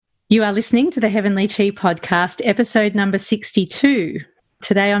You are listening to the Heavenly Chi podcast, episode number 62.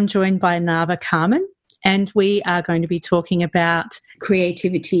 Today I'm joined by Nava Carmen, and we are going to be talking about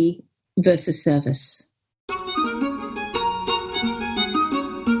creativity versus service.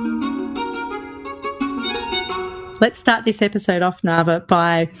 Let's start this episode off, Nava,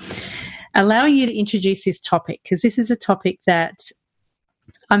 by allowing you to introduce this topic, because this is a topic that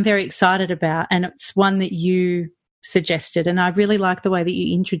I'm very excited about, and it's one that you suggested, and I really like the way that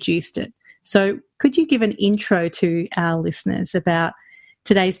you introduced it. So could you give an intro to our listeners about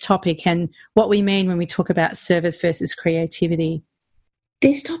today's topic and what we mean when we talk about service versus creativity?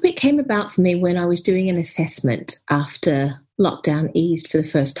 This topic came about for me when I was doing an assessment after lockdown eased for the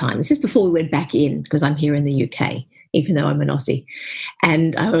first time. This is before we went back in, because I'm here in the UK, even though I'm an Aussie.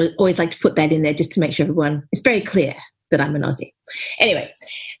 And I always like to put that in there just to make sure everyone is very clear that I'm an Aussie. Anyway,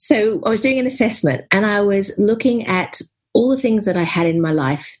 so I was doing an assessment and I was looking at all the things that I had in my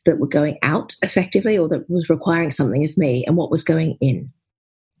life that were going out effectively or that was requiring something of me and what was going in.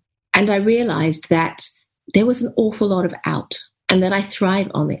 And I realized that there was an awful lot of out and that I thrive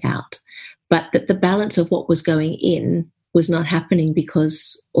on the out, but that the balance of what was going in was not happening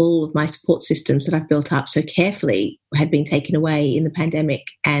because all of my support systems that I've built up so carefully had been taken away in the pandemic,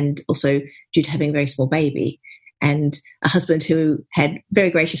 and also due to having a very small baby. And a husband who had very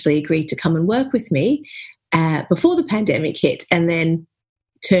graciously agreed to come and work with me before the pandemic hit, and then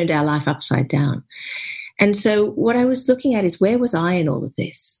turned our life upside down. And so what I was looking at is, where was I in all of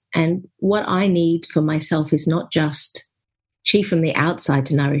this? And what I need for myself is not just chi from the outside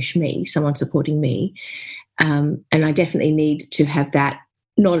to nourish me, someone supporting me. And I definitely need to have that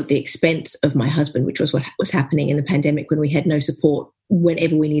not at the expense of my husband, which was what was happening in the pandemic when we had no support.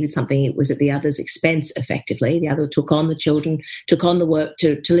 Whenever we needed something, it was at the other's expense, effectively. The other took on the children, took on the work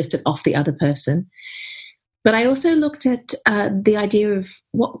to lift it off the other person. But I also looked at the idea of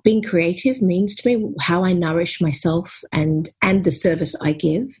what being creative means to me, how I nourish myself and the service I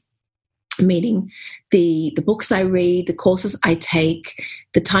give, meaning the books I read, the courses I take,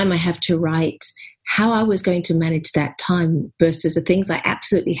 the time I have to write, how I was going to manage that time versus the things I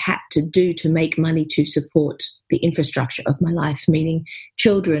absolutely had to do to make money to support the infrastructure of my life, meaning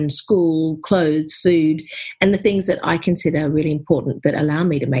children, school, clothes, food, and the things that I consider really important that allow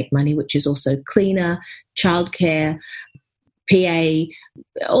me to make money, which is also cleaner, childcare, PA,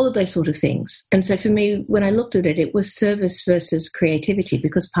 all of those sort of things. And so for me, when I looked at it, it was service versus creativity,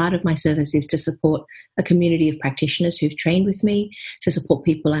 because part of my service is to support a community of practitioners who've trained with me, to support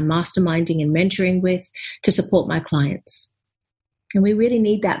people I'm masterminding and mentoring with, to support my clients. And we really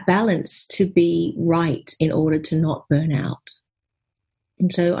need that balance to be right in order to not burn out.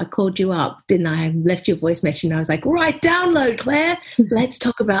 And so I called you up, didn't I? I left your voice message and I was like, right, download, Claire. Let's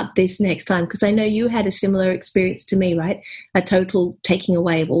talk about this next time, because I know you had a similar experience to me, right? A total taking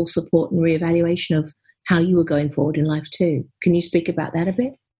away of all support and reevaluation of how you were going forward in life too. Can you speak about that a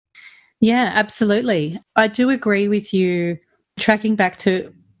bit? Yeah, absolutely. I do agree with you, tracking back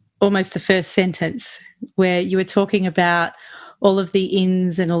to almost the first sentence where you were talking about all of the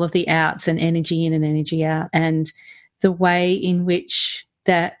ins and all of the outs and energy in and energy out, and the way in which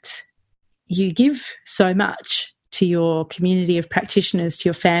that you give so much to your community of practitioners, to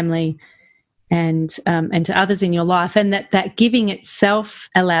your family, and to others in your life, and that giving itself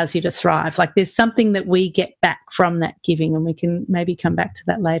allows you to thrive. Like, there's something that we get back from that giving, and we can maybe come back to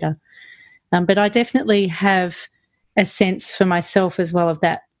that later. But I definitely have a sense for myself as well of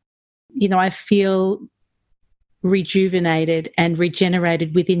that. You know, I feel rejuvenated and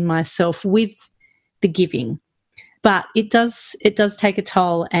regenerated within myself with the giving. But it does take a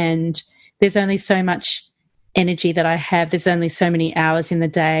toll, and there's only so much energy that I have. There's only so many hours in the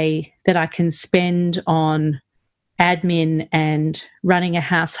day that I can spend on admin and running a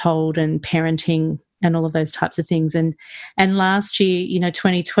household and parenting and all of those types of things. And last year,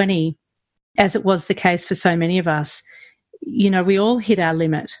 2020, as it was the case for so many of us, we all hit our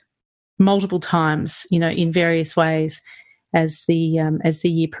limit multiple times, in various ways as the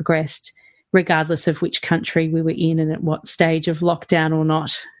year progressed, regardless of which country we were in and at what stage of lockdown or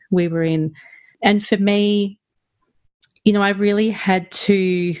not we were in. And for me, I really had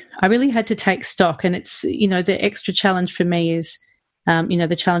to take stock. And it's, the extra challenge for me is,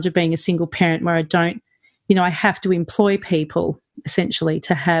 the challenge of being a single parent, where I have to employ people essentially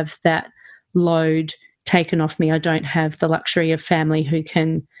to have that load taken off me. I don't have the luxury of family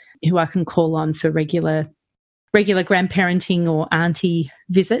who I can call on for regular grandparenting or auntie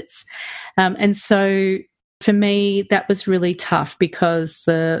visits. And so for me, that was really tough, because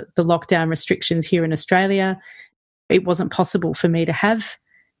the lockdown restrictions here in Australia, it wasn't possible for me to have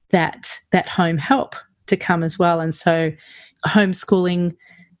that home help to come as well. And so homeschooling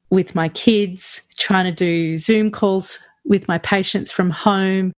with my kids, trying to do Zoom calls with my patients from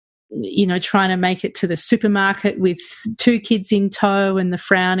home, trying to make it to the supermarket with 2 kids in tow, and the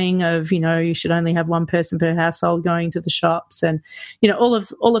frowning of, you should only have 1 person per household going to the shops. And, all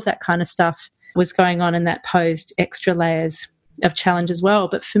of that kind of stuff was going on, and that posed extra layers of challenge as well.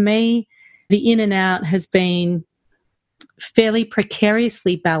 But for me, the in and out has been fairly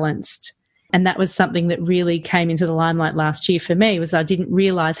precariously balanced. And that was something that really came into the limelight last year for me, was I didn't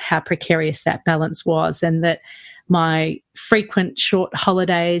realise how precarious that balance was, and that my frequent short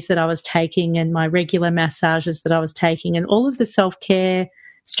holidays that I was taking and my regular massages that I was taking and all of the self-care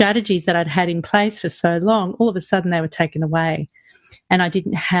strategies that I'd had in place for so long, all of a sudden they were taken away. And I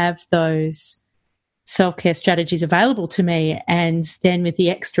didn't have those self-care strategies available to me. And then with the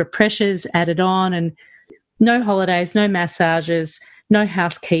extra pressures added on, and no holidays, no massages, no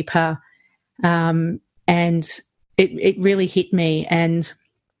housekeeper, and it really hit me. And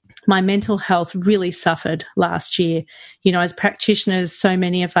my mental health really suffered last year. As practitioners, so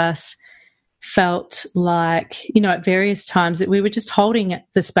many of us felt like, at various times that we were just holding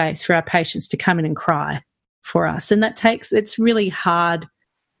the space for our patients to come in and cry for us. And it's really hard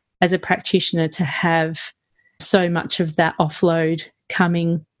as a practitioner to have so much of that offload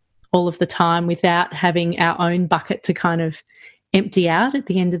coming all of the time without having our own bucket to kind of empty out at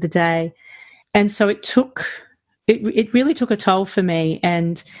the end of the day. And so it really took a toll for me,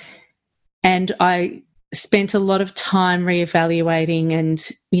 and I spent a lot of time reevaluating and,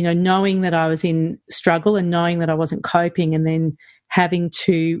 knowing that I was in struggle and knowing that I wasn't coping, and then having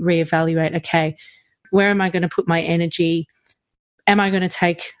to reevaluate, okay, where am I going to put my energy? Am I going to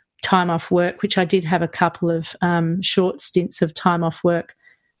take time off work, which I did have a couple of short stints of time off work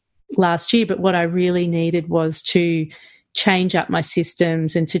last year, but what I really needed was to change up my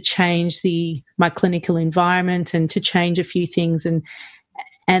systems and to change my clinical environment and to change a few things,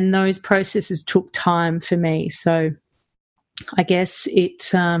 and those processes took time for me. So I guess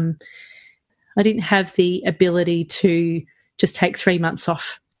I didn't have the ability to just take 3 months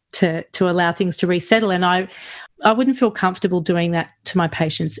off to allow things to resettle, and I wouldn't feel comfortable doing that to my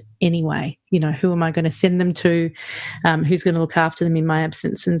patients anyway. Who am I going to send them to? Who's going to look after them in my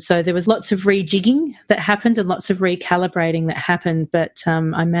absence? And so there was lots of rejigging that happened and lots of recalibrating that happened, but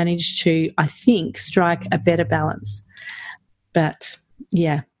I managed to, I think, strike a better balance. But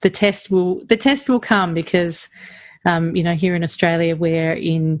yeah, the test will come, because here in Australia we're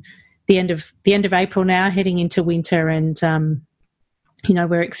in the end of April now, heading into winter, and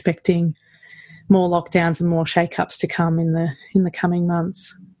we're expecting more lockdowns and more shake-ups to come in the coming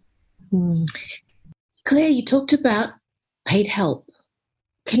months. Claire, you talked about paid help.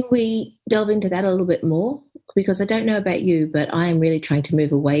 Can we delve into that a little bit more? Because I don't know about you, but I am really trying to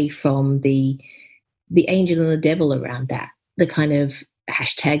move away from the angel and the devil around that, the kind of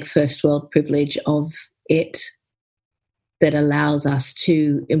hashtag first world privilege of it that allows us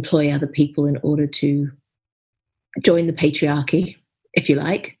to employ other people in order to join the patriarchy, if you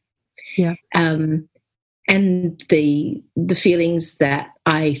like. Yeah. And the feelings that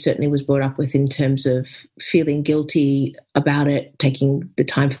I certainly was brought up with in terms of feeling guilty about it, taking the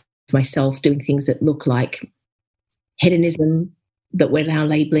time for myself, doing things that look like hedonism that we're now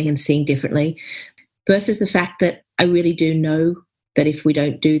labeling and seeing differently, versus the fact that I really do know that if we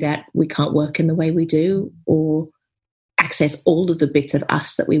don't do that, we can't work in the way we do or access all of the bits of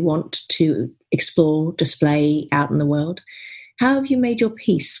us that we want to explore, display out in the world. How have you made your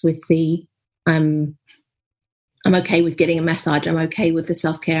peace with the I'm okay with getting a massage, I'm okay with the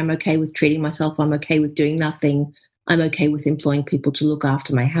self-care, I'm okay with treating myself, I'm okay with doing nothing, I'm okay with employing people to look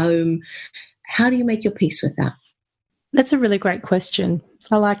after my home? How do you make your peace with that? That's a really great question.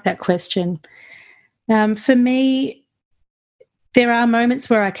 I like that question. For me, there are moments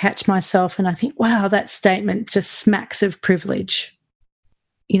where I catch myself and I think, wow, that statement just smacks of privilege.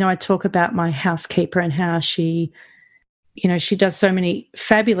 I talk about my housekeeper and how she does so many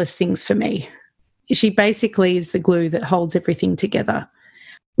fabulous things for me. She basically is the glue that holds everything together.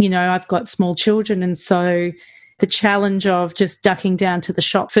 I've got small children, and so the challenge of just ducking down to the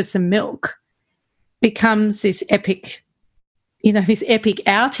shop for some milk becomes this epic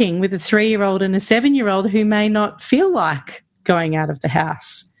outing with a 3-year-old and a 7-year-old who may not feel like going out of the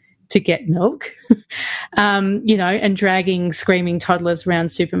house to get milk. And dragging screaming toddlers around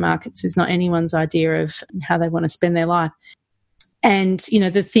supermarkets is not anyone's idea of how they want to spend their life. And,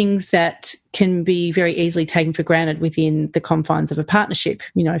 the things that can be very easily taken for granted within the confines of a partnership,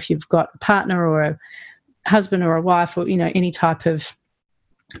 if you've got a partner or a husband or a wife or, any type of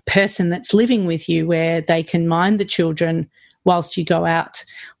person that's living with you where they can mind the children whilst you go out,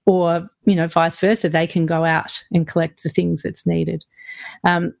 or, vice versa, they can go out and collect the things that's needed.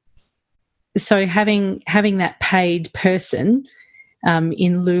 So having that paid person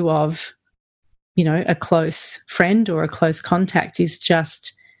in lieu of, a close friend or a close contact is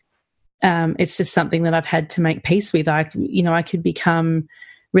just, it's just something that I've had to make peace with. I could become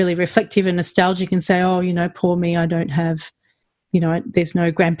really reflective and nostalgic and say, oh, poor me, I don't have, there's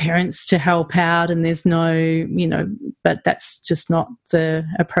no grandparents to help out, and there's no, but that's just not the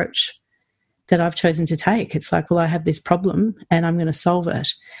approach that I've chosen to take. It's like, well, I have this problem and I'm going to solve it.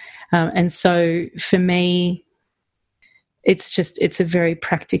 And so for me, it's a very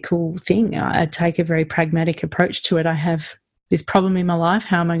practical thing. I take a very pragmatic approach to it. I have this problem in my life.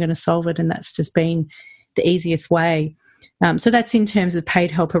 How am I going to solve it? And that's just been the easiest way. So that's in terms of paid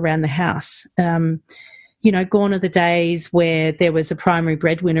help around the house. Gone are the days where there was a primary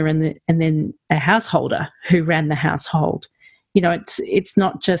breadwinner and then a householder who ran the household. It's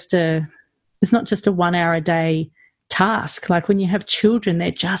not just a 1 hour a day task. Like when you have children,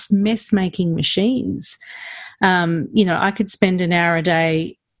 they're just mess-making machines. I could spend an hour a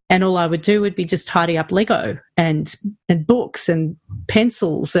day and all I would do would be just tidy up Lego and books and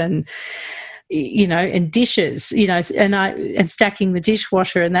pencils and, and dishes, and stacking the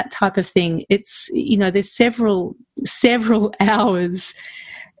dishwasher and that type of thing. It's, there's several hours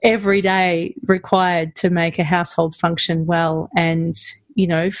every day required to make a household function well. And,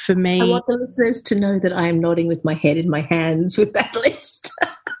 for me, I want the listeners to know that I am nodding with my head in my hands with that list.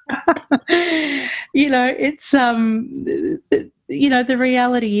 It's the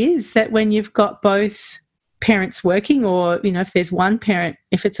reality is that when you've got both parents working, or if there's one parent,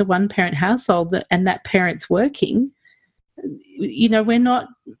 if it's a one parent household and that parent's working,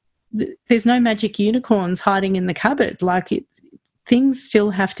 there's no magic unicorns hiding in the cupboard. Like things still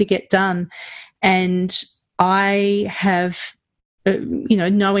have to get done. And I have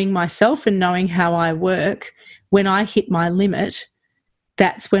knowing myself and knowing how I work, when I hit my limit,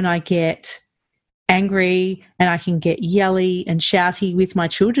 that's when I get angry and I can get yelly and shouty with my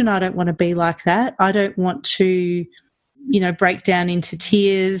children. I don't want to be like that. I don't want to, break down into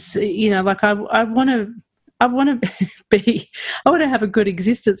tears. Like I want to have a good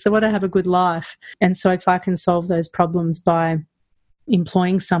existence. I want to have a good life. And so if I can solve those problems by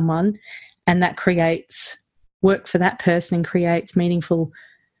employing someone, and that creates work for that person and creates meaningful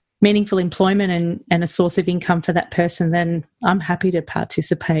employment and a source of income for that person, then I'm happy to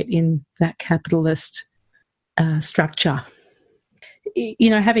participate in that capitalist structure.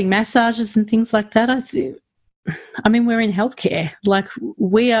 Having massages and things like that, we're in healthcare. Like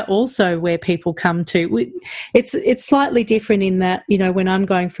we are also where people come to. It's slightly different in that, when I'm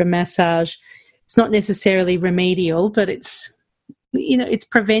going for a massage, it's not necessarily remedial, but it's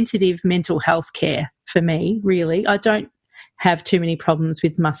preventative mental health care for me, really. I don't have too many problems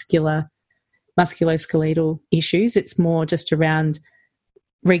with musculoskeletal issues. It's more just around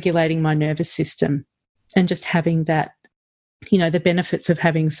regulating my nervous system and just having that, the benefits of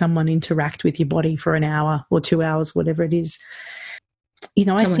having someone interact with your body for an hour or 2 hours, whatever it is.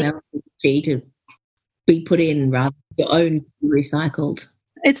 Someone else's energy to be put in rather than your own recycled.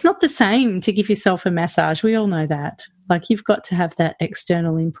 It's not the same to give yourself a massage. We all know that. Like you've got to have that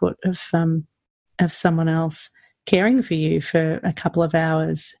external input of someone else caring for you for a couple of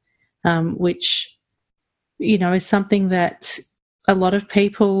hours, which, is something that a lot of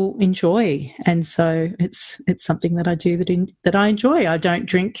people enjoy. And so it's something that I do that I enjoy. I don't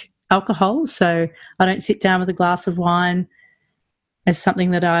drink alcohol, so I don't sit down with a glass of wine as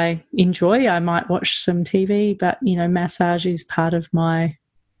something that I enjoy. I might watch some TV, but, massage is part of my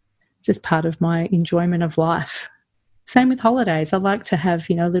enjoyment of life. Same with holidays. I like to have,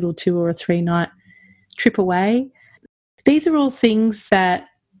 a little 2 or 3 night trip away. These are all things that,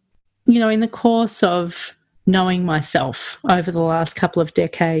 in the course of knowing myself over the last couple of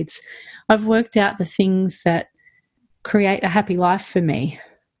decades, I've worked out the things that create a happy life for me.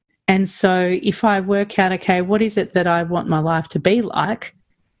 And so if I work out, okay, what is it that I want my life to be like?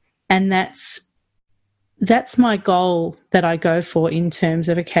 And that's my goal that I go for in terms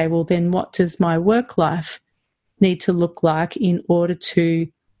of, okay, well then what does my work life need to look like in order to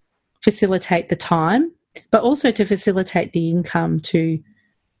facilitate the time, but also to facilitate the income to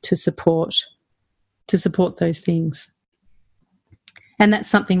support those things. And that's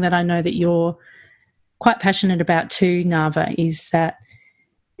something that I know that you're quite passionate about too, Nava, is that,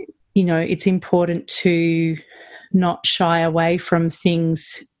 it's important to not shy away from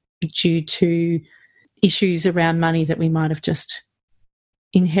things due to issues around money that we might have just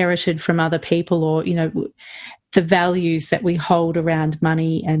inherited from other people, or, the values that we hold around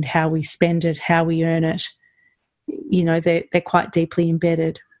money and how we spend it, how we earn it, they're quite deeply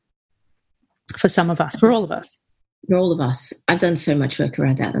embedded for some of us, for all of us. for all of us. I've done so much work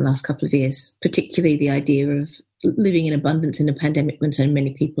around that in the last couple of years, particularly the idea of living in abundance in a pandemic when so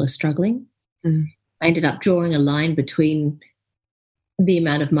many people are struggling. I ended up drawing a line between the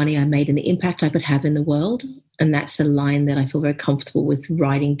amount of money I made and the impact I could have in the world. And that's a line that I feel very comfortable with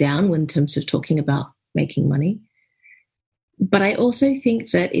writing down in terms of talking about making money. But I also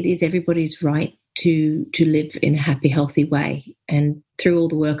think that it is everybody's right to live in a happy, healthy way. And through all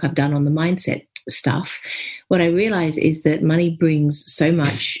the work I've done on the mindset stuff, what I realize is that money brings so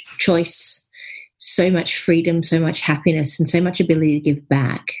much choice, so much freedom, so much happiness, and so much ability to give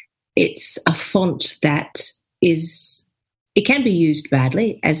back. It's a font that it can be used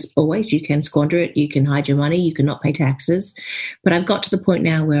badly. As always, you can squander it, you can hide your money, you can not pay taxes. But I've got to the point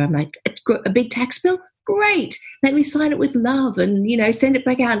now where I'm like, a big tax bill? Great. Let me sign it with love and, send it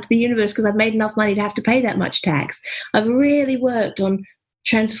back out into the universe because I've made enough money to have to pay that much tax. I've really worked on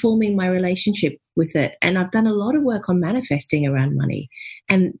transforming my relationship with it. And I've done a lot of work on manifesting around money.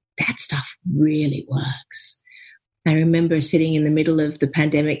 And that stuff really works. I remember sitting in the middle of the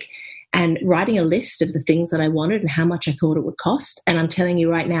pandemic and writing a list of the things that I wanted and how much I thought it would cost. And I'm telling you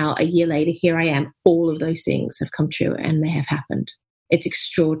right now, a year later, here I am. All of those things have come true and they have happened. It's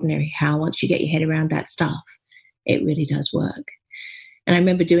extraordinary how once you get your head around that stuff, it really does work. And I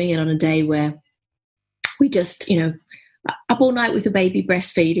remember doing it on a day where we just, up all night with the baby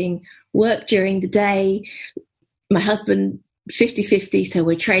breastfeeding, work during the day, my husband 50-50, so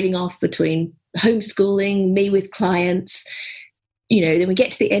we're trading off between homeschooling, me with clients. Then we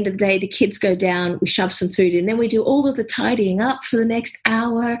get to the end of the day, the kids go down, we shove some food in, then we do all of the tidying up for the next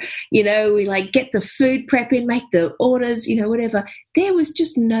hour. We get the food prep in, make the orders, whatever. There was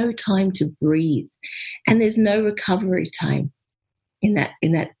just no time to breathe. And there's no recovery time in that.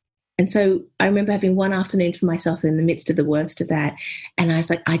 And so I remember having one afternoon for myself in the midst of the worst of that. And I was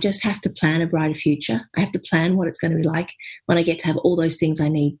like, I just have to plan a brighter future. I have to plan what it's going to be like when I get to have all those things I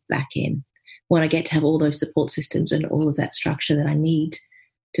need back in, when I get to have all those support systems and all of that structure that I need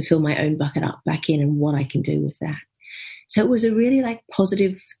to fill my own bucket up back in, and what I can do with that. So it was a really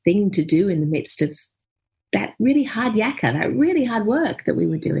positive thing to do in the midst of that really hard yakka, that really hard work that we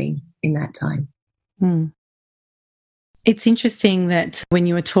were doing in that time. It's interesting that when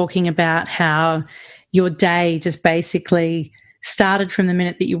you were talking about how your day just basically started from the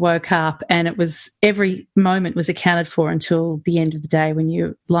minute that you woke up, and it was every moment was accounted for until the end of the day when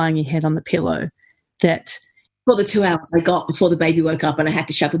you're lying your head on the pillow. That for the 2 hours I got before the baby woke up and I had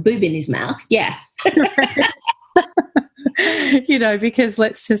to shove a boob in his mouth. Yeah. Because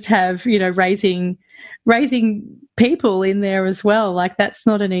let's just have, raising people in there as well. That's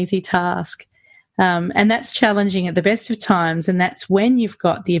not an easy task. And that's challenging at the best of times. And that's when you've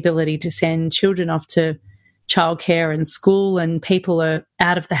got the ability to send children off to childcare and school and people are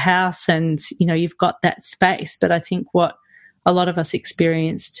out of the house and, you've got that space. But I think what a lot of us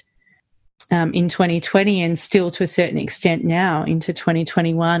experienced in 2020 and still to a certain extent now into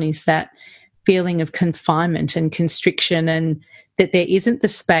 2021 is that feeling of confinement and constriction, and that there isn't the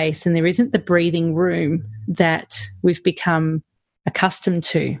space and there isn't the breathing room that we've become accustomed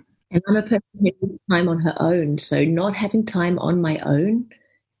to. And I'm a person who needs time on her own. So not having time on my own,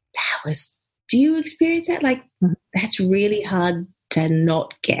 do you experience that? That's really hard to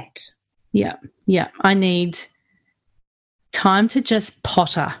not get. Yeah. I need time to just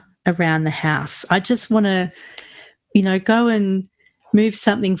potter around the house. I just want to, go and move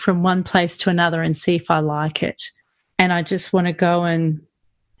something from one place to another and see if I like it. And I just want to go and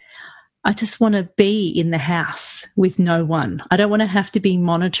I just want to be in the house with no one. I don't want to have to be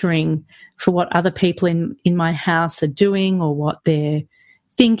monitoring for what other people in my house are doing or what they're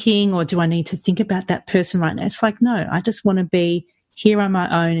thinking, or do I need to think about that person right now? It's no, I just want to be here on my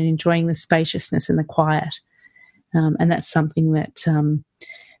own and enjoying the spaciousness and the quiet. And that's something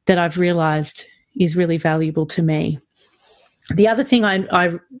that I've realised is really valuable to me. The other thing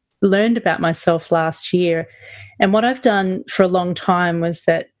I learned about myself last year, and what I've done for a long time, was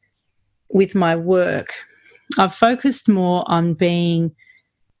that with my work, I've focused more on being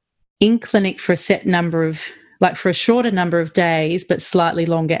in clinic for a set number of, for a shorter number of days, but slightly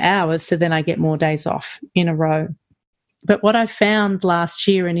longer hours, so then I get more days off in a row. But what I found last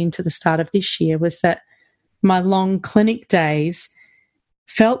year and into the start of this year was that my long clinic days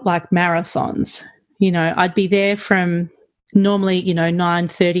felt like marathons. I'd be there from normally,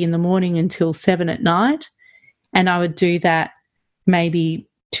 9:30 in the morning until 7 at night, and I would do that maybe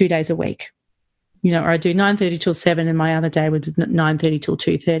 2 days a week, or I do 9:30 till 7 and my other day would be 9:30 till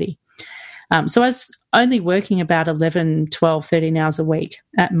 2:30. So I was only working about 11, 12, 13 hours a week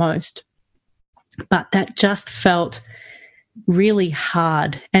at most. But that just felt really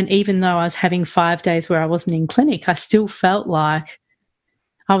hard. And even though I was having 5 days where I wasn't in clinic, I still felt like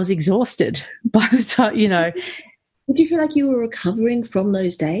I was exhausted by the time, Did you feel like you were recovering from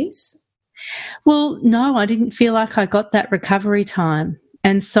those days? Well, no, I didn't feel like I got that recovery time.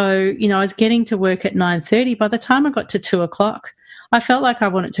 And so, I was getting to work at 9:30. By the time I got to 2:00, I felt like I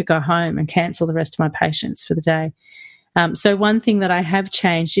wanted to go home and cancel the rest of my patients for the day. So one thing that I have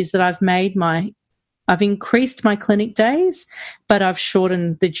changed is that I've increased my clinic days, but I've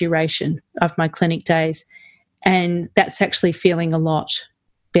shortened the duration of my clinic days. And that's actually feeling a lot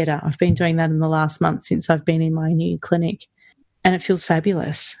better. I've been doing that in the last month since I've been in my new clinic, and it feels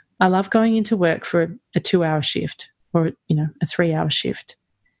fabulous. I love going into work for a 2-hour shift or, a 3-hour shift.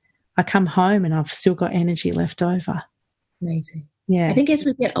 I come home and I've still got energy left over. Amazing. Yeah. I think as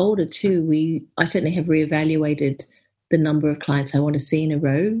we get older too, I certainly have reevaluated the number of clients I want to see in a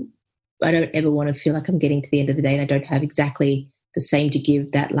row. I don't ever want to feel like I'm getting to the end of the day and I don't have exactly the same to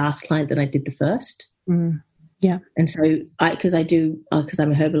give that last client that I did the first. Yeah. And so because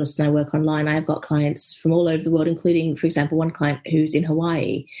I'm a herbalist and I work online, I've got clients from all over the world, including, for example, one client who's in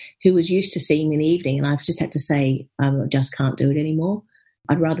Hawaii who was used to seeing me in the evening, and I've just had to say, I just can't do it anymore.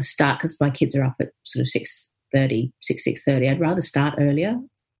 I'd rather start, because my kids are up at sort of 6:30. I'd rather start earlier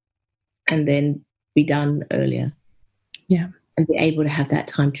and then be done earlier. Yeah. And be able to have that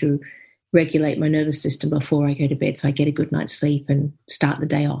time to regulate my nervous system before I go to bed so I get a good night's sleep and start the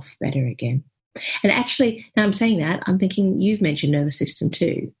day off better again. And actually, now I'm saying that, I'm thinking you've mentioned nervous system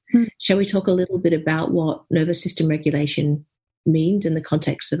too. Shall we talk a little bit about what nervous system regulation means in the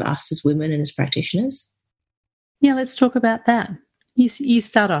context of us as women and as practitioners? Yeah, let's talk about that. You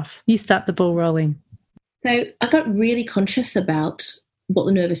start off. You start the ball rolling. So I got really conscious about what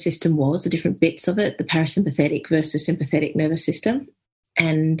the nervous system was, the different bits of it, the parasympathetic versus sympathetic nervous system.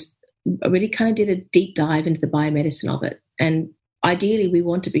 And I really kind of did a deep dive into the biomedicine of it. And ideally, we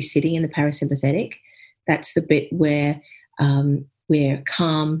want to be sitting in the parasympathetic. That's the bit where we're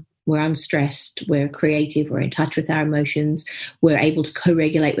calm, we're unstressed, we're creative, we're in touch with our emotions, we're able to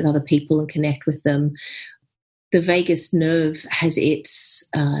co-regulate with other people and connect with them. The vagus nerve has its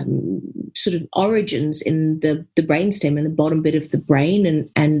sort of origins in the brainstem and the bottom bit of the brain,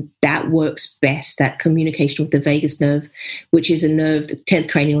 and that works best, that communication with the vagus nerve, which is a nerve, the 10th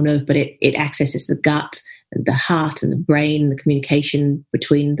cranial nerve, but it accesses the gut, the heart and the brain, the communication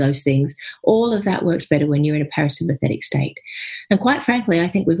between those things. All of that works better when you're in a parasympathetic state. And quite frankly, I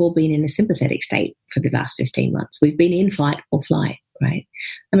think we've all been in a sympathetic state for the last 15 months. We've been in fight or flight, right?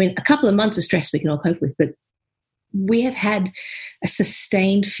 I mean, a couple of months of stress we can all cope with, but we have had a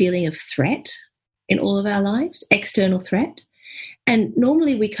sustained feeling of threat in all of our lives, external threat. And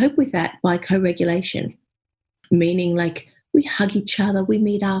normally we cope with that by co-regulation, meaning like we hug each other, we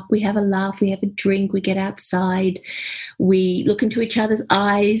meet up, we have a laugh, we have a drink, we get outside, we look into each other's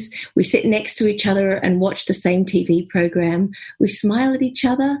eyes, we sit next to each other and watch the same TV program, we smile at each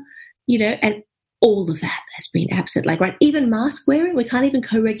other, and all of that has been absent. Like, right, even mask wearing, we can't even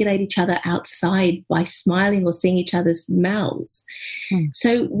co-regulate each other outside by smiling or seeing each other's mouths.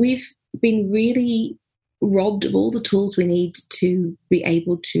 So we've been really robbed of all the tools we need to be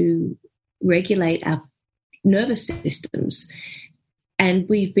able to regulate our nervous systems. And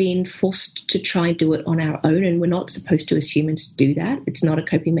we've been forced to try and do it on our own, and we're not supposed to as humans do that. It's not a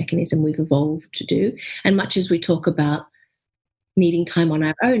coping mechanism we've evolved to do. And much as we talk about needing time on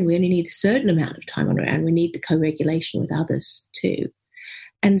our own, we only need a certain amount of time on our own. We need the co-regulation with others too.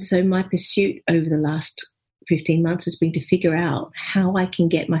 And so my pursuit over the last 15 months has been to figure out how I can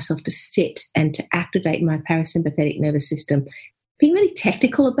get myself to sit and to activate my parasympathetic nervous system. Being really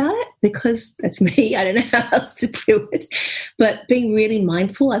technical about it, because that's me. I don't know how else to do it. But being really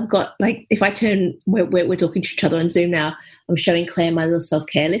mindful. I've got, like, if I turn, we're talking to each other on Zoom now, I'm showing Claire my little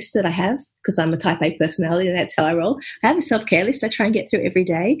self-care list that I have, because I'm a type A personality and that's how I roll. I have a self-care list I try and get through every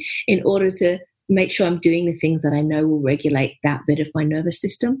day in order to make sure I'm doing the things that I know will regulate that bit of my nervous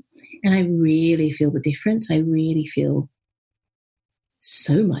system. And I really feel the difference. I really feel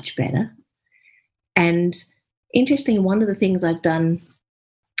so much better. And interestingly, one of the things I've done,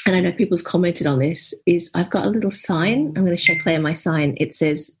 and I know people have commented on this, is I've got a little sign. I'm going to show Claire my sign. It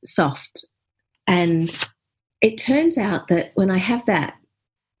says soft. And it turns out that when I have that,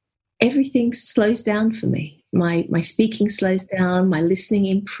 everything slows down for me. My speaking slows down, my listening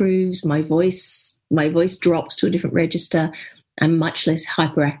improves, my voice drops to a different register. I'm much less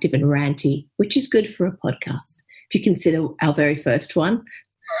hyperactive and ranty, which is good for a podcast. If you consider our very first one,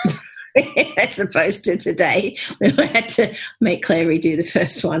 as opposed to today, when I had to make Claire redo the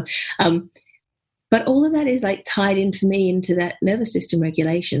first one. But all of that is like tied in for me into that nervous system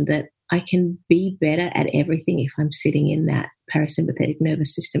regulation, that I can be better at everything if I'm sitting in that parasympathetic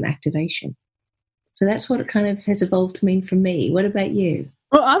nervous system activation. So that's what it kind of has evolved to mean for me. What about you?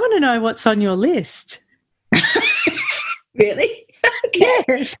 Well, I want to know what's on your list. Really? Okay.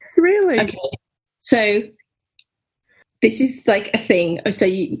 Yes, really. Okay. So this is like a thing. So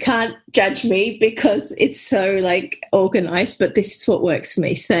you can't judge me because it's so like organized, but this is what works for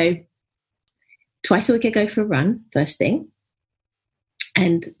me. So twice a week I go for a run, first thing.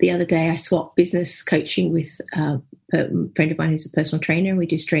 And the other day I swapped business coaching with a friend of mine who's a personal trainer, and we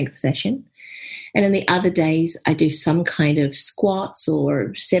do strength session. And then the other days I do some kind of squats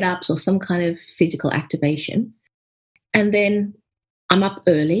or sit-ups or some kind of physical activation. And then I'm up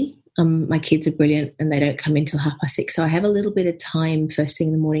early. My kids are brilliant and they don't come in till 6:30. So I have a little bit of time first thing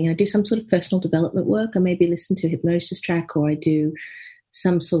in the morning, and I do some sort of personal development work. I maybe listen to a hypnosis track, or I do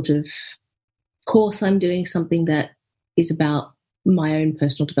some sort of course. I'm doing something that is about my own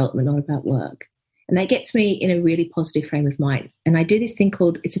personal development, not about work. And that gets me in a really positive frame of mind. And I do this thing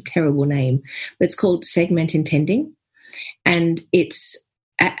called, it's a terrible name, but it's called segment intending. And it's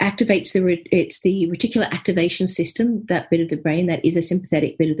the reticular activation system, that bit of the brain that is a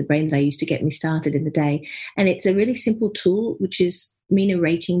sympathetic bit of the brain that I use to get me started in the day. And it's a really simple tool, which is me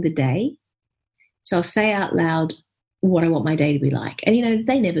narrating the day. So I'll say out loud what I want my day to be like. And, the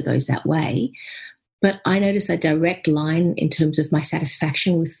day never goes that way. But I notice a direct line in terms of my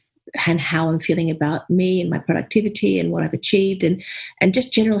satisfaction with and how I'm feeling about me and my productivity and what I've achieved, and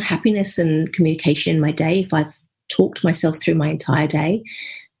just general happiness and communication in my day if I've talked myself through my entire day.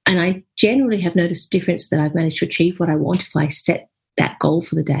 And I generally have noticed a difference that I've managed to achieve what I want if I set that goal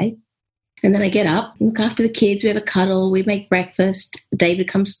for the day. And then I get up, look after the kids, we have a cuddle, we make breakfast, David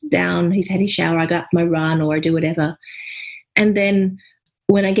comes down, he's had his shower, I go out for my run or I do whatever. And then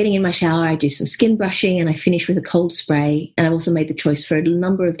when I'm getting in my shower, I do some skin brushing and I finish with a cold spray. And I've also made the choice for a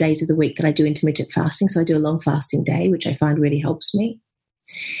number of days of the week that I do intermittent fasting. So I do a long fasting day, which I find really helps me.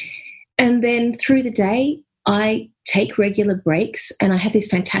 And then through the day, I take regular breaks, and I have this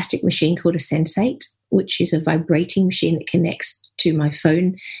fantastic machine called a Sensate, which is a vibrating machine that connects to my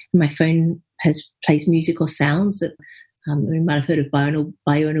phone. My phone plays music or sounds that you might have heard of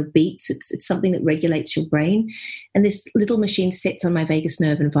binaural beats. It's something that regulates your brain. And this little machine sits on my vagus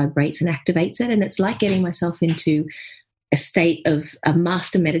nerve and vibrates and activates it. And it's like getting myself into a state of a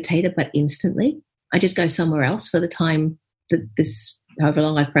master meditator, but instantly. I just go somewhere else for the time that however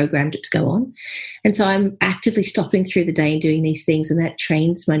long I've programmed it to go on. And so I'm actively stopping through the day and doing these things, and that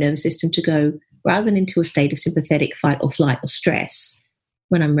trains my nervous system to go, rather than into a state of sympathetic fight or flight or stress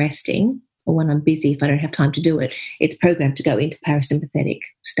when I'm resting or when I'm busy, if I don't have time to do it, it's programmed to go into parasympathetic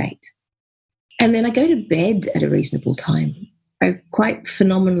state. And then I go to bed at a reasonable time. I'm quite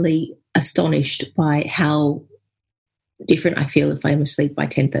phenomenally astonished by how different I feel if I'm asleep by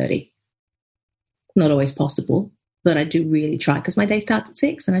 10:30. Not always possible, but I do really try, because my day starts at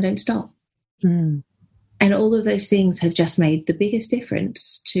 6 and I don't stop. Mm. And all of those things have just made the biggest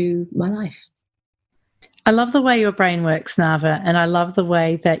difference to my life. I love the way your brain works, Nava, and I love the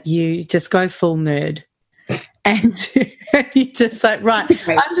way that you just go full nerd. And you just like, right,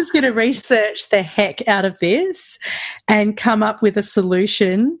 I'm just going to research the heck out of this and come up with a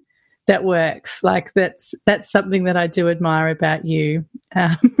solution that works. Like that's something that I do admire about you.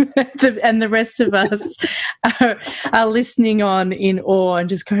 And the rest of us are listening on in awe and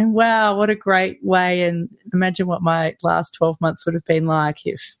just going, wow, what a great way. And imagine what my last 12 months would have been like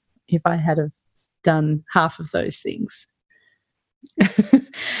if I had have done half of those things.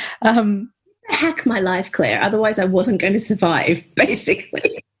 Hack my life, Claire. Otherwise I wasn't going to survive,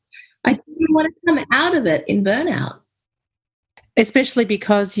 basically. I didn't want to come out of it in burnout. Especially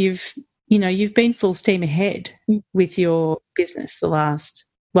because you've been full steam ahead with your business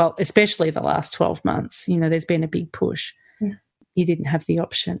especially the last 12 months. There's been a big push. Yeah. You didn't have the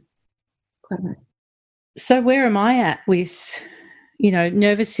option. Quite right. So where am I at with,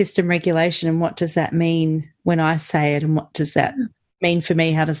 nervous system regulation, and what does that mean when I say it, and what does that mean for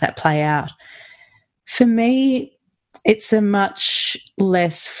me? How does that play out? For me, it's a much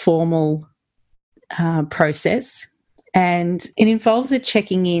less formal process. And it involves a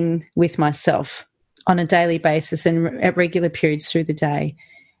checking in with myself on a daily basis and at regular periods through the day.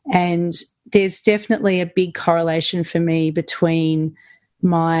 And there's definitely a big correlation for me between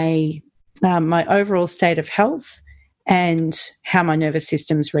my overall state of health and how my nervous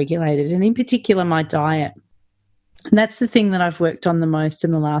system's regulated, and in particular my diet. And that's the thing that I've worked on the most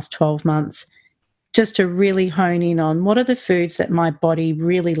in the last 12 months, just to really hone in on what are the foods that my body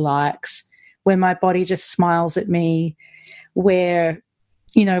really likes, where my body just smiles at me, where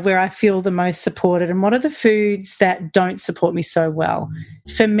where I feel the most supported, and what are the foods that don't support me so well.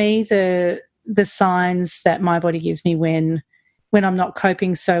 For me, the signs that my body gives me when I'm not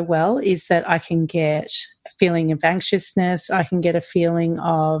coping so well is that I can get a feeling of anxiousness. I can get a feeling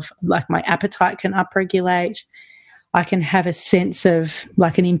of like my appetite can upregulate. I can have a sense of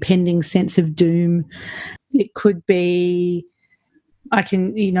like an impending sense of doom. It could be,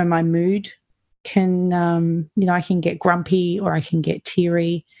 my mood can, I can get grumpy or I can get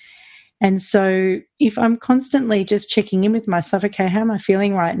teary. And so if I'm constantly just checking in with myself, okay, how am I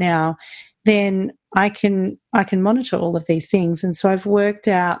feeling right now? Then I can monitor all of these things. And so I've worked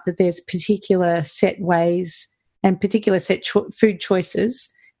out that there's particular set ways and particular set food choices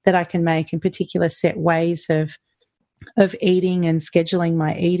that I can make, and particular set ways of eating and scheduling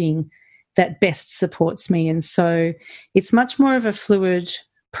my eating that best supports me. And so it's much more of a fluid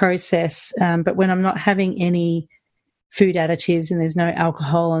process. But when I'm not having any food additives and there's no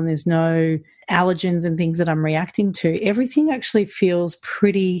alcohol and there's no allergens and things that I'm reacting to, everything actually feels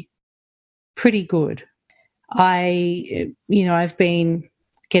pretty good. I've been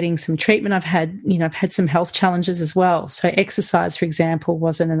getting some treatment. I've had some health challenges as well. So exercise, for example,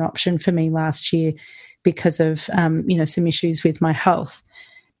 wasn't an option for me last year because of, some issues with my health.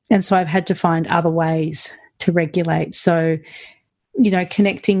 And so I've had to find other ways to regulate. So,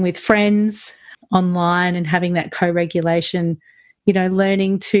 connecting with friends online and having that co-regulation,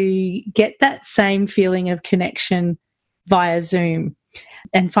 learning to get that same feeling of connection via Zoom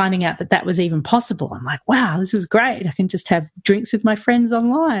and finding out that was even possible. I'm like, wow, this is great. I can just have drinks with my friends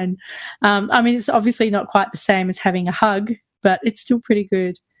online. It's obviously not quite the same as having a hug, but it's still pretty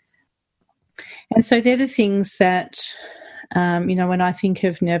good. And so they're the things that, when I think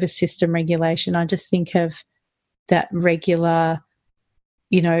of nervous system regulation, I just think of that regular,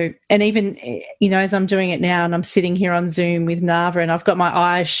 and even, as I'm doing it now and I'm sitting here on Zoom with Nava and I've got my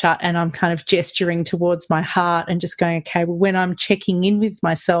eyes shut and I'm kind of gesturing towards my heart and just going, okay, well, when I'm checking in with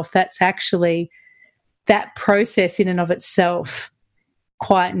myself, that's actually, that process in and of itself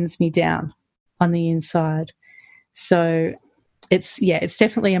quietens me down on the inside. So it's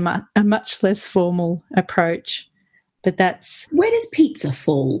definitely a much less formal approach, but that's... Where does pizza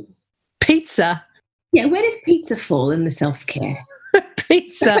fall? Pizza? Yeah, where does pizza fall in the self-care?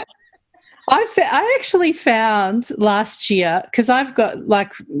 Pizza. I actually found last year, because I've got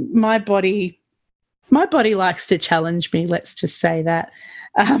like my body likes to challenge me, let's just say that.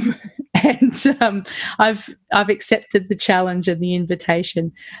 I've accepted the challenge and the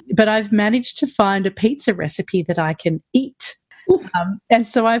invitation, but I've managed to find a pizza recipe that I can eat. And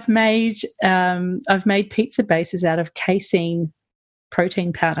so I've made pizza bases out of casein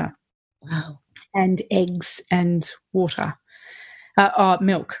protein powder. Wow. And eggs and water.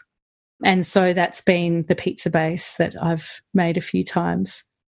 Milk. And so that's been the pizza base that I've made a few times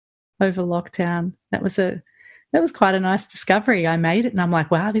over lockdown. That was quite a nice discovery. I made it and I'm like,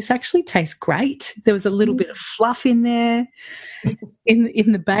 wow, this actually tastes great. There was a little bit of fluff in there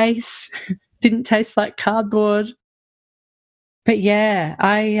in the base. Didn't taste like cardboard. But yeah,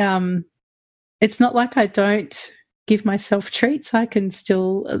 it's not like I don't give myself treats. I can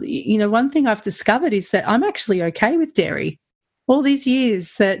still, one thing I've discovered is that I'm actually okay with dairy. All these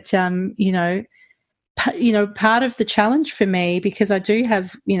years that, part of the challenge for me, because I do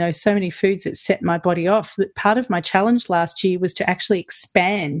have, so many foods that set my body off, that part of my challenge last year was to actually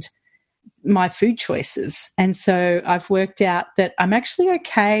expand my food choices. And so I've worked out that I'm actually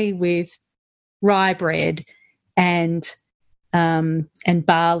okay with rye bread and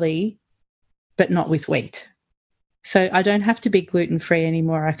barley, but not with wheat. So I don't have to be gluten-free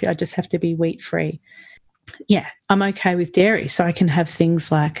anymore. I just have to be wheat-free. Yeah, I'm okay with dairy. So I can have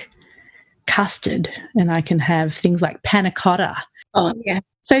things like custard and I can have things like panna cotta. Oh, yeah.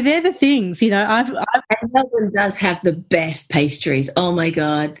 So they're the things, and Melbourne does have the best pastries. Oh, my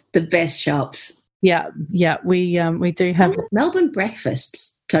God, the best shops. Yeah, we do have. Melbourne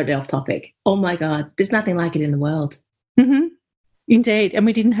breakfasts, totally off topic. Oh, my God, there's nothing like it in the world. Mm-hmm. Indeed, and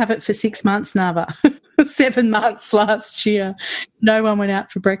we didn't have it for 6 months, Nava. 7 months last year. No one went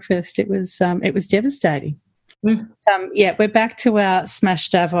out for breakfast. It was devastating. Mm. We're back to our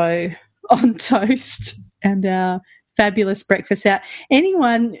smashed avo on toast and our fabulous breakfast out.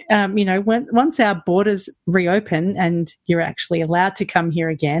 Anyone, once our borders reopen and you're actually allowed to come here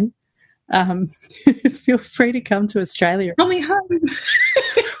again, feel free to come to Australia. Coming home.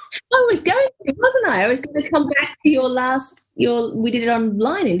 I was going to, wasn't I? I was going to come back to we did it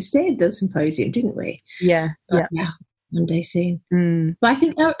online instead, the symposium, didn't we? Yeah. One day soon. Mm. But I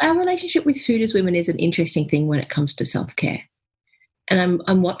think our relationship with food as women is an interesting thing when it comes to self-care. And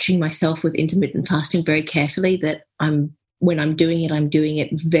I'm watching myself with intermittent fasting very carefully, that I'm when I'm doing it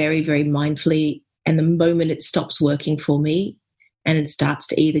very, very mindfully. And the moment it stops working for me and it starts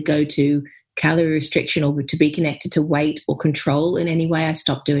to either go to calorie restriction or to be connected to weight or control in any way, I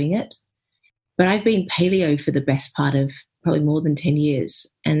stop doing it. But I've been paleo for the best part of probably more than 10 years.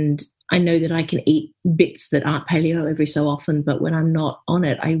 And I know that I can eat bits that aren't paleo every so often, but when I'm not on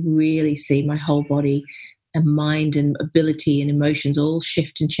it, I really see my whole body and mind and ability and emotions all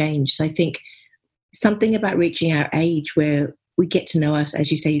shift and change. So I think something about reaching our age where we get to know us,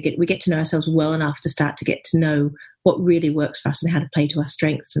 as you say, we get to know ourselves well enough to start to get to know what really works for us and how to play to our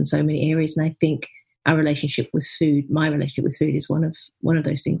strengths in so many areas. And I think our relationship with food, my relationship with food, is one of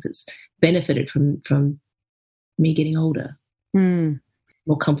those things that's benefited from me getting older,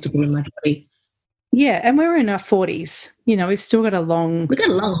 more comfortable in my body. Yeah, and we're in our 40s. We've still got a long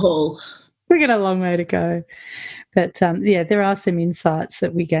haul. We've got a long way to go. But there are some insights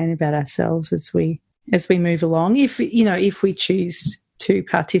that we gain about ourselves as we move along, if we choose to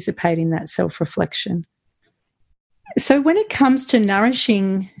participate in that self-reflection. So when it comes to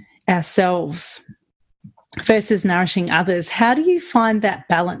nourishing ourselves versus nourishing others, how do you find that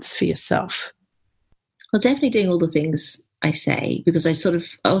balance for yourself? Well, definitely doing all the things I say, because I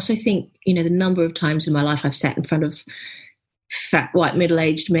also think, the number of times in my life I've sat in front of fat, white,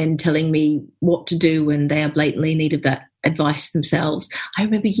 middle-aged men telling me what to do when they are blatantly in need of that advice themselves. I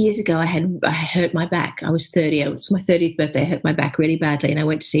remember years ago I hurt my back. I was 30. It was my 30th birthday. I hurt my back really badly, and I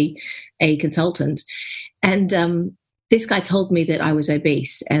went to see a consultant. And this guy told me that I was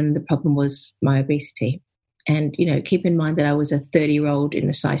obese, and the problem was my obesity. And, keep in mind that I was a 30-year-old in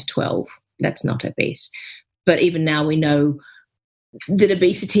a size 12. That's not obese. But even now we know that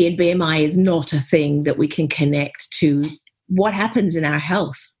obesity and BMI is not a thing that we can connect to what happens in our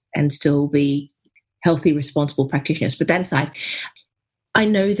health and still be healthy, responsible practitioners. But that aside, I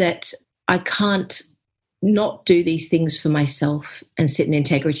know that I can't not do these things for myself and sit in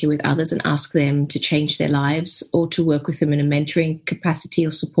integrity with others and ask them to change their lives or to work with them in a mentoring capacity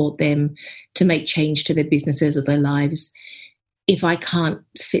or support them to make change to their businesses or their lives if I can't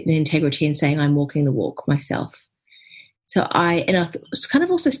sit in integrity and saying I'm walking the walk myself. So it kind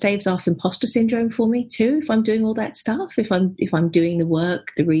of also staves off imposter syndrome for me too. If I'm doing all that stuff, if I'm doing the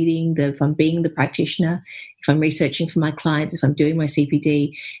work, the reading, if I'm being the practitioner, if I'm researching for my clients, if I'm doing my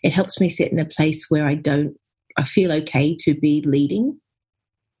CPD, it helps me sit in a place where I feel okay to be leading.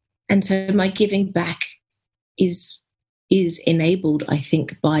 And so my giving back is enabled, I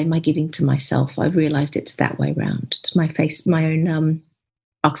think, by my giving to myself. I've realized it's that way round. It's my own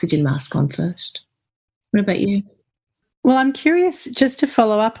oxygen mask on first. What about you? Well, I'm curious, just to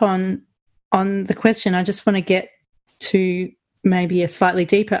follow up on the question, I just want to get to maybe a slightly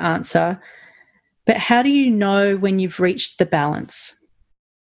deeper answer. But how do you know when you've reached the balance?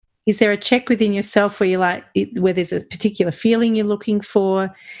 Is there a check within yourself where where there's a particular feeling you're looking for?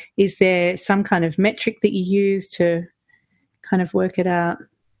 Is there some kind of metric that you use to kind of work it out?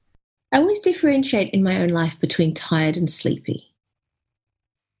 I always differentiate in my own life between tired and sleepy.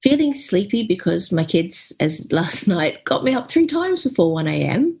 Feeling sleepy because my kids, as last night, got me up 3 times before 1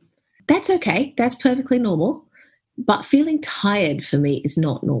 a.m. That's okay. That's perfectly normal. But feeling tired for me is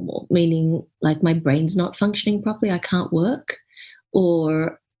not normal, meaning like my brain's not functioning properly. I can't work,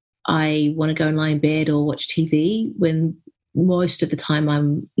 or I want to go and lie in bed or watch TV when most of the time my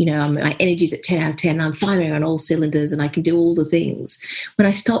energy's at 10 out of 10 and I'm firing on all cylinders and I can do all the things. When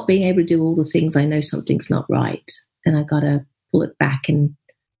I stop being able to do all the things, I know something's not right and I got to pull it back and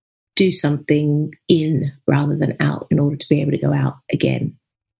do something in rather than out in order to be able to go out again.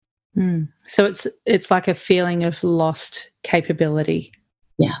 So it's like a feeling of lost capability.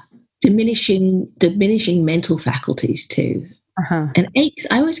 Yeah. Diminishing mental faculties too. And aches.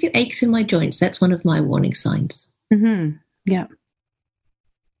 I always get aches in my joints. That's one of my warning signs. Mm-hmm. Yeah.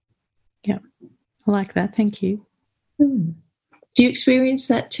 Yeah. I like that. Thank you. Do you experience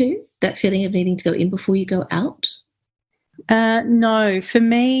that too? That feeling of needing to go in before you go out? No, for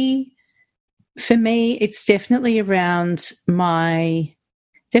me, it's definitely around my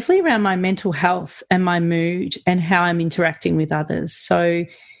mental health and my mood and how I'm interacting with others. So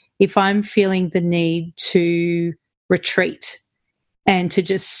if I'm feeling the need to retreat and to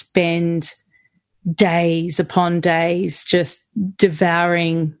just spend days upon days just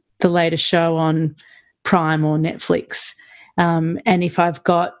devouring the latest show on Prime or Netflix, and if I've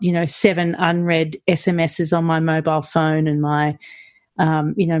got 7 unread SMSs on my mobile phone and my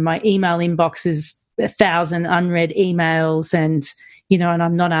my email inbox is 1,000 unread emails, and and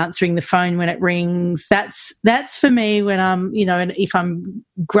I'm not answering the phone when it rings, that's for me when I'm and if I'm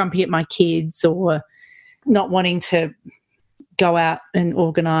grumpy at my kids or not wanting to go out and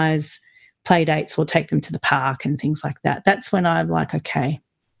organise play dates or take them to the park and things like that. That's when I'm like, okay,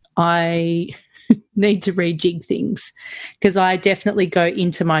 I need to rejig things, because I definitely go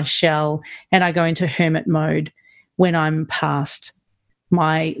into my shell and I go into hermit mode when I'm past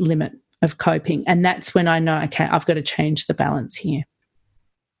my limit of coping. And that's when I know, okay, I've got to change the balance here.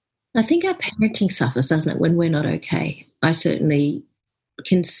 I think our parenting suffers, doesn't it, when we're not okay? I certainly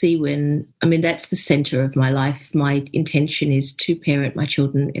can see that's the center of my life. My intention is to parent my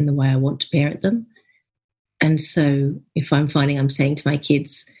children in the way I want to parent them. And so if I'm finding I'm saying to my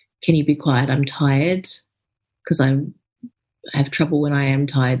kids, can you be quiet? I'm tired, because I have trouble when I am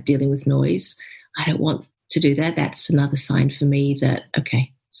tired dealing with noise. I don't want to do that. That's another sign for me that,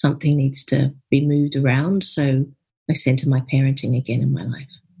 okay, something needs to be moved around. So I center my parenting again in my life.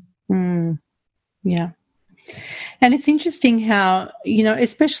 Yeah. And it's interesting how,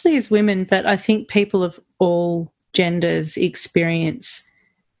 especially as women, but I think people of all genders experience,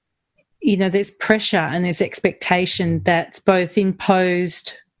 there's pressure and there's expectation that's both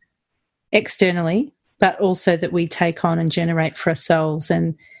imposed externally, but also that we take on and generate for ourselves.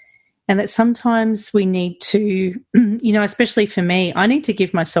 And that sometimes we need to, especially for me, I need to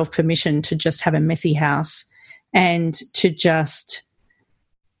give myself permission to just have a messy house and to just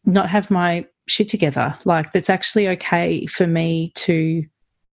not have my shit together. Like, that's actually okay for me to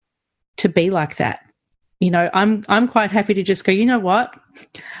be like that. I'm quite happy to just go, you know what?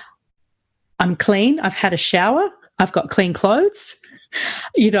 I'm clean. I've had a shower. I've got clean clothes.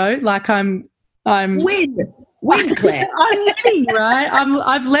 I'm Win, Claire. I'm winning, right?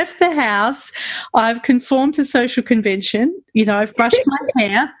 I've left the house. I've conformed to social convention. I've brushed my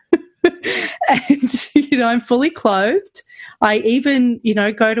hair. And, I'm fully clothed. I even,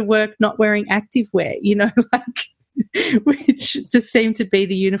 go to work not wearing activewear, which just seemed to be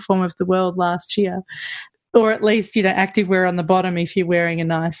the uniform of the world last year. Or at least, activewear on the bottom if you're wearing a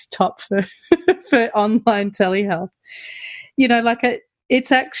nice top for online telehealth.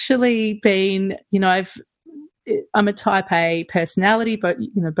 It's actually been, I'm a type A personality, but,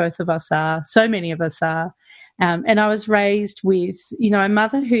 both of us are, so many of us are. And I was raised with, a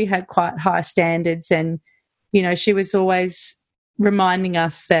mother who had quite high standards, and, she was always reminding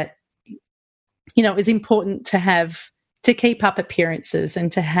us that, it was important to keep up appearances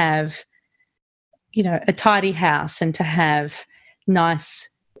and to have, a tidy house and to have nice,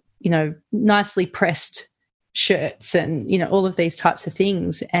 nicely pressed shirts and, all of these types of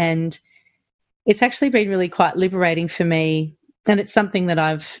things. And it's actually been really quite liberating for me. And it's something that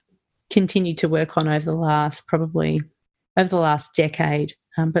I've continued to work on over the last decade,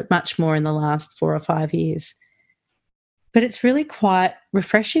 but much more in the last 4 or 5 years. But it's really quite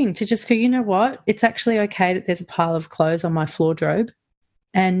refreshing to just go, you know what? It's actually okay that there's a pile of clothes on my floor drobe.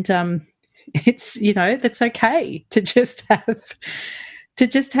 And it's, that's okay to just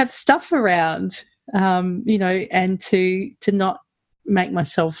have stuff around, and to not make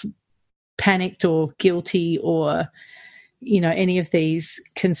myself panicked or guilty or, any of these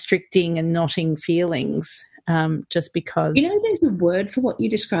constricting and knotting feelings, just because. There's a word for what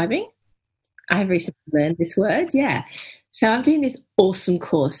you're describing. I've recently learned this word, yeah. So I'm doing this awesome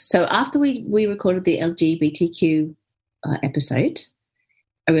course. So after we recorded the LGBTQ episode,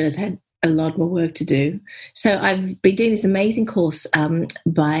 I realised I had a lot more work to do. So I've been doing this amazing course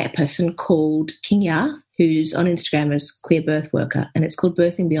by a person called Kinya, who's on Instagram as Queer Birth Worker, and it's called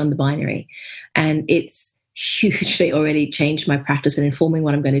Birthing Beyond the Binary. And it's hugely already changed my practice and informing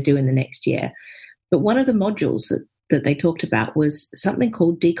what I'm going to do in the next year. But one of the modules that they talked about was something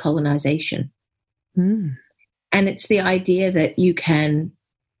called decolonization. And it's the idea that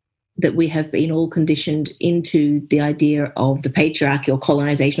that we have been all conditioned into the idea of the patriarchy or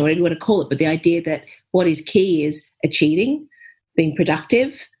colonization, or whatever you want to call it, but the idea that what is key is achieving, being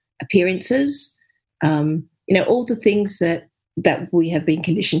productive, appearances, all the things that we have been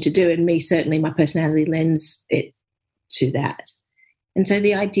conditioned to do. And me, certainly my personality lends it to that. And so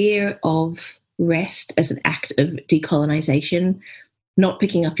the idea of rest as an act of decolonization, not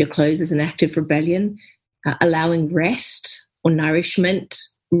picking up your clothes as an act of rebellion, allowing rest or nourishment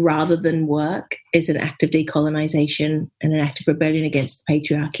rather than work is an act of decolonization and an act of rebellion against the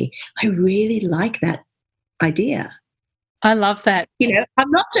patriarchy. I really like that idea. I love that.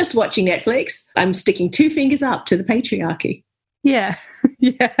 I'm not just watching Netflix. I'm sticking 2 fingers up to the patriarchy. Yeah.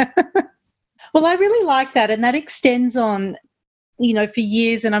 Yeah. Well, I really like that. And that extends on, for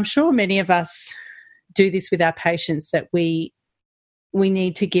years, and I'm sure many of us do this with our patients, that we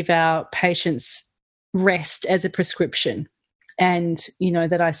need to give our patients rest as a prescription. And,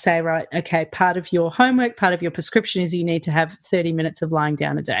 that I say, right, okay, part of your homework, part of your prescription is you need to have 30 minutes of lying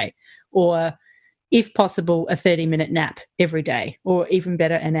down a day, or if possible, a 30-minute nap every day, or even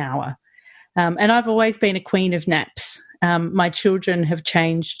better, an hour. And I've always been a queen of naps. My children have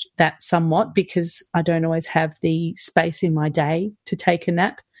changed that somewhat because I don't always have the space in my day to take a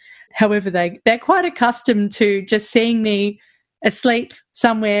nap. However, they're quite accustomed to just seeing me asleep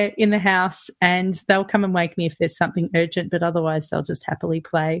somewhere in the house, and they'll come and wake me if there's something urgent, but otherwise they'll just happily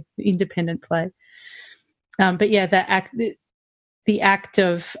play, independent play. But yeah, the act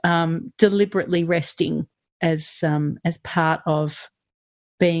of deliberately resting as part of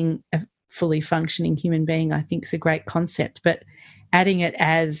being a fully functioning human being, I think is a great concept. But adding it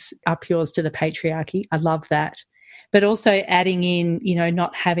as up yours to the patriarchy, I love that. But also adding in,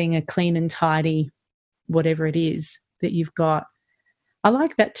 not having a clean and tidy whatever it is that you've got. I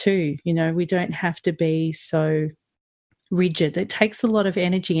like that too. We don't have to be so rigid. It takes a lot of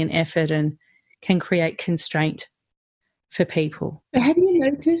energy and effort and can create constraint for people. But have you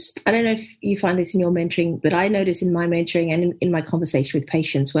noticed, I don't know if you find this in your mentoring, but I notice in my mentoring and in my conversation with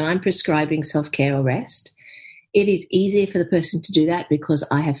patients, when I'm prescribing self-care or rest, it is easier for the person to do that because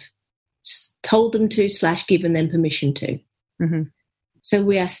I have told them to / given them permission to. Mm-hmm. So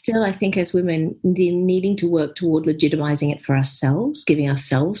we are still, I think, as women, needing to work toward legitimizing it for ourselves, giving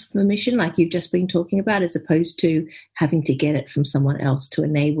ourselves permission, like you've just been talking about, as opposed to having to get it from someone else to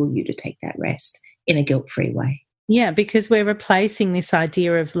enable you to take that rest in a guilt-free way. Yeah, because we're replacing this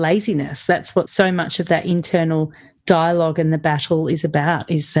idea of laziness. That's what so much of that internal dialogue and the battle is about,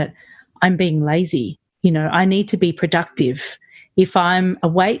 is that I'm being lazy. I need to be productive. If I'm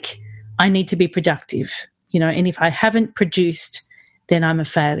awake, I need to be productive, and if I haven't produced, then I'm a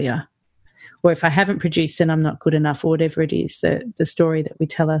failure. Or if I haven't produced, then I'm not good enough, or whatever it is, the story that we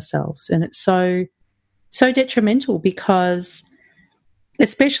tell ourselves. And it's so detrimental because,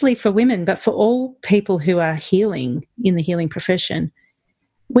 especially for women, but for all people who are healing in the healing profession,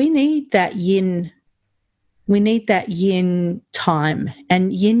 we need that yin. We need that yin time,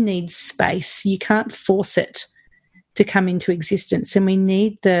 and yin needs space. You can't force it to come into existence. And we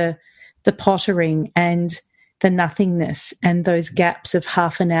need the pottering and the nothingness and those gaps of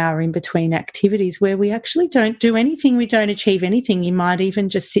half an hour in between activities where we actually don't do anything, we don't achieve anything. You might even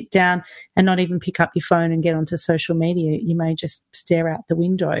just sit down and not even pick up your phone and get onto social media. You may just stare out the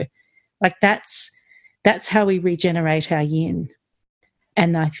window. Like that's how we regenerate our yin.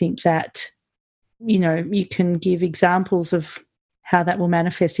 And I think that, you can give examples of how that will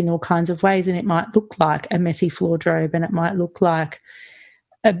manifest in all kinds of ways, and it might look like a messy wardrobe, and it might look like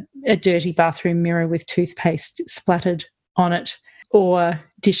a dirty bathroom mirror with toothpaste splattered on it, or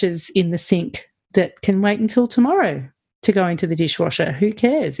dishes in the sink that can wait until tomorrow to go into the dishwasher. Who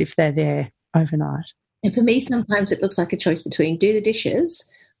cares if they're there overnight? And for me, sometimes it looks like a choice between do the dishes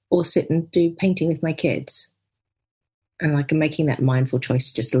or sit and do painting with my kids. And I'm making that mindful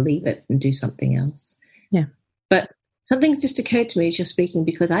choice to just leave it and do something else. Yeah. But something's just occurred to me as you're speaking,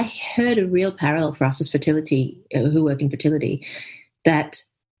 because I heard a real parallel for us as fertility, who work in fertility, that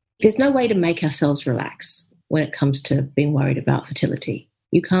there's no way to make ourselves relax when it comes to being worried about fertility.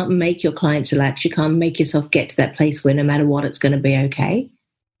 You can't make your clients relax. You can't make yourself get to that place where no matter what, it's going to be okay.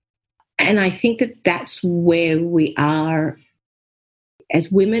 And I think that that's where we are as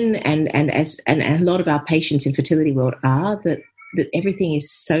women, and a lot of our patients in fertility world are, that everything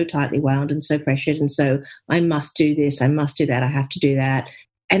is so tightly wound and so pressured, and so I must do this, I must do that, I have to do that.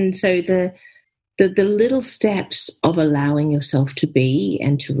 And so the little steps of allowing yourself to be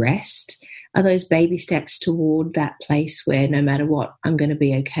and to rest are those baby steps toward that place where no matter what, I'm going to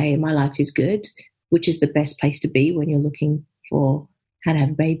be okay and my life is good, which is the best place to be when you're looking for how to have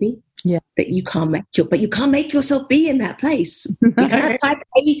a baby. Yeah, that you can't make yourself be in that place.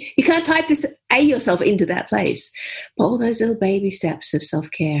 You can't type this yourself into that place. But all those little baby steps of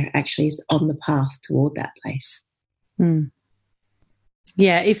self-care actually is on the path toward that place. Mm.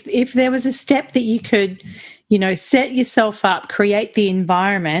 Yeah, if there was a step that you could, set yourself up, create the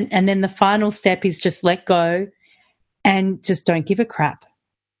environment, and then the final step is just let go and just don't give a crap.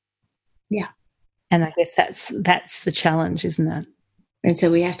 Yeah. And I guess that's the challenge, isn't it? And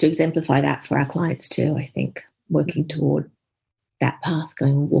so we have to exemplify that for our clients too, I think, working toward that path,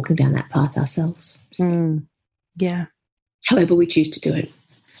 walking down that path ourselves. Yeah. However we choose to do it.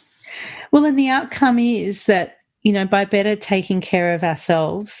 Well, and the outcome is that, by better taking care of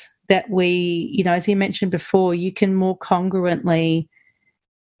ourselves, that we, as you mentioned before, you can more congruently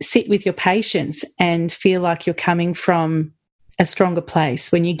sit with your patients and feel like you're coming from a stronger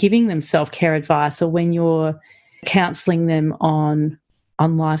place when you're giving them self-care advice, or when you're counselling them on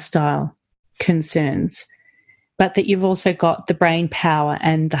lifestyle concerns, but that you've also got the brain power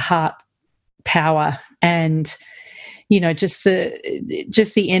and the heart power and, just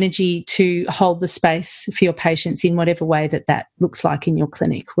the energy to hold the space for your patients in whatever way that looks like in your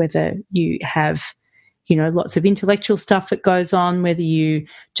clinic, whether you have, lots of intellectual stuff that goes on, whether you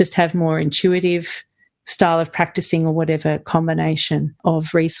just have more intuitive style of practicing, or whatever combination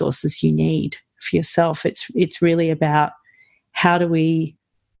of resources you need for yourself. It's really about how do we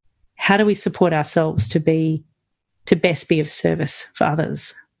support ourselves to best be of service for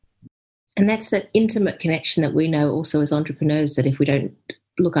others. And that's that intimate connection that we know also as entrepreneurs, that if we don't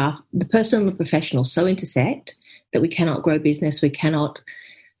look after the personal and the professional, so intersect that we cannot grow business, we cannot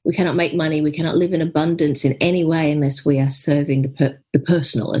make money, we cannot live in abundance in any way unless we are serving the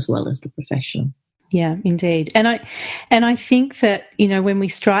personal as well as the professional. Yeah, indeed. And I think that, when we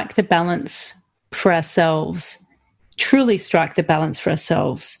strike the balance for ourselves, truly strike the balance for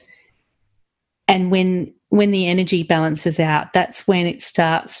ourselves, and when the energy balances out, that's when it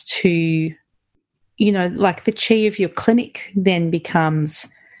starts to, like the chi of your clinic then becomes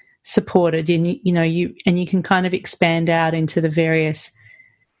supported, and you can kind of expand out into the various,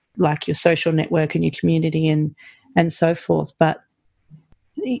 like your social network and your community and so forth. But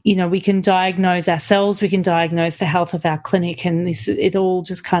we can diagnose ourselves, we can diagnose the health of our clinic, and it all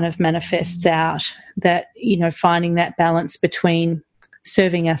just kind of manifests out that, finding that balance between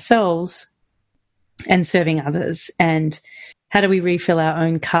serving ourselves and serving others, and how do we refill our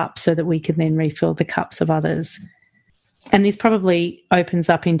own cup so that we can then refill the cups of others. And this probably opens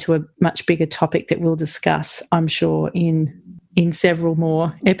up into a much bigger topic that we'll discuss, I'm sure, in several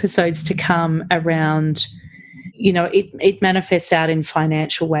more episodes to come around, it manifests out in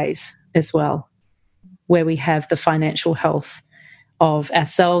financial ways as well, where we have the financial health of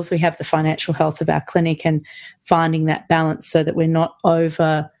ourselves, we have the financial health of our clinic, and finding that balance so that we're not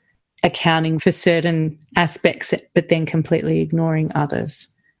over accounting for certain aspects but then completely ignoring others.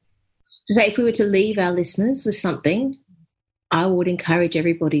 So if we were to leave our listeners with something, I would encourage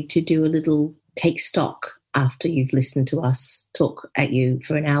everybody to do a little take stock after you've listened to us talk at you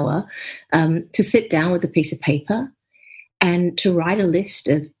for an hour, to sit down with a piece of paper and to write a list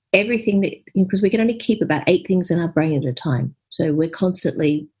of everything that, because we can only keep about 8 things in our brain at a time. So we're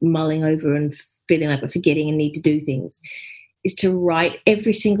constantly mulling over and feeling like we're forgetting and need to do things, is to write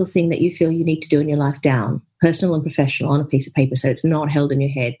every single thing that you feel you need to do in your life down, personal and professional, on a piece of paper so it's not held in your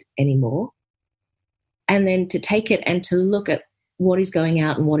head anymore. And then to take it and to look at what is going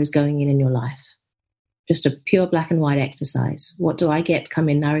out and what is going in your life. Just a pure black and white exercise. What do I get come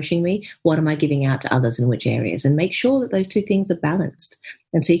in nourishing me? What am I giving out to others in which areas? And make sure that those two things are balanced.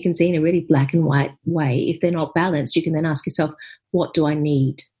 And so you can see in a really black and white way, if they're not balanced, you can then ask yourself, what do I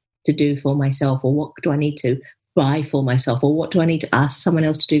need to do for myself? Or what do I need to buy for myself? Or what do I need to ask someone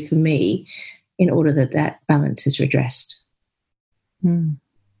else to do for me in order that balance is redressed?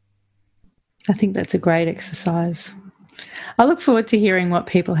 I think that's a great exercise. I look forward to hearing what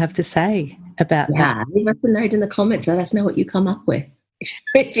people have to say about that. Yeah, leave us a note in the comments. Let us know what you come up with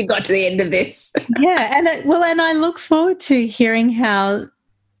if you got to the end of this. Yeah, and I look forward to hearing how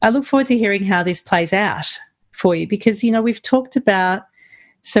this plays out for you, because we've talked about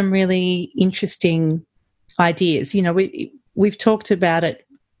some really interesting ideas. We've talked about it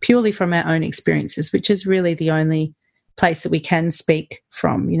purely from our own experiences, which is really the only place that we can speak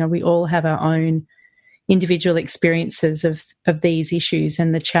from. We all have our own individual experiences of these issues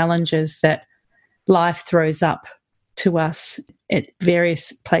and the challenges that life throws up to us at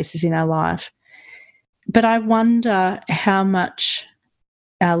various places in our life. But I wonder how much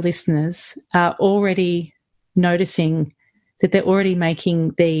our listeners are already noticing that they're already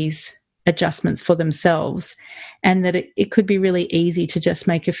making these adjustments for themselves, and that it could be really easy to just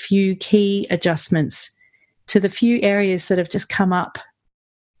make a few key adjustments to the few areas that have just come up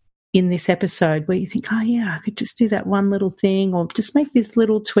in this episode, where you think, oh yeah, I could just do that one little thing, or just make this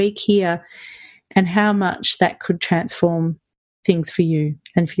little tweak here, and how much that could transform things for you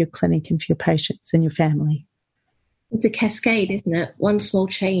and for your clinic and for your patients and your family. It's a cascade, isn't it? One small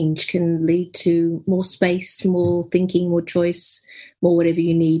change can lead to more space, more thinking, more choice, more whatever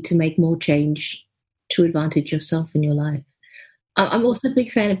you need to make more change to advantage yourself in your life. I'm also a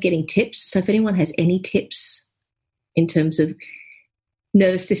big fan of getting tips. So if anyone has any tips in terms of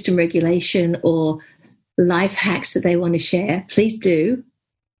nervous system regulation or life hacks that they want to share, please do.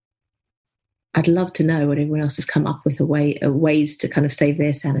 I'd love to know what everyone else has come up with, ways to kind of save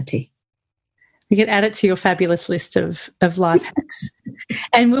their sanity. You can add it to your fabulous list of life hacks,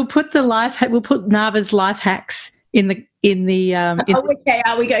 and we'll put Nava's life hacks in the. Okay,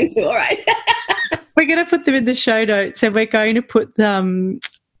 are we going to? All right. We're going to put them in the show notes, and we're going to put them.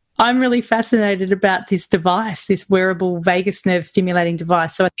 I'm really fascinated about this device, this wearable vagus nerve stimulating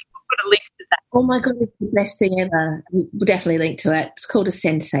device. So I think we'll put a link to that Oh my God, it's the best thing ever. We'll definitely link to it. It's called a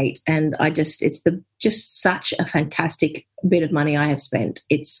Sensate, and it's just such a fantastic bit of money I have spent.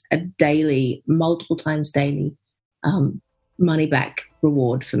 It's a daily, multiple times daily money back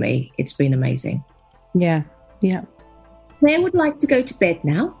reward for me. It's been amazing. Yeah. Claire would like to go to bed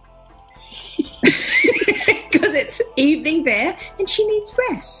now because it's evening there and she needs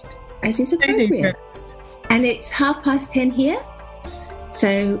rest, as is appropriate. And it's 10:30 here.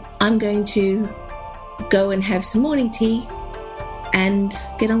 So I'm going to go and have some morning tea and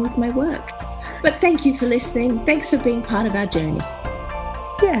get on with my work. But thank you for listening. Thanks for being part of our journey.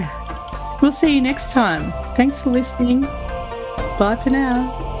 Yeah. We'll see you next time. Thanks for listening. Bye for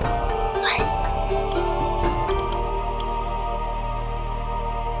now.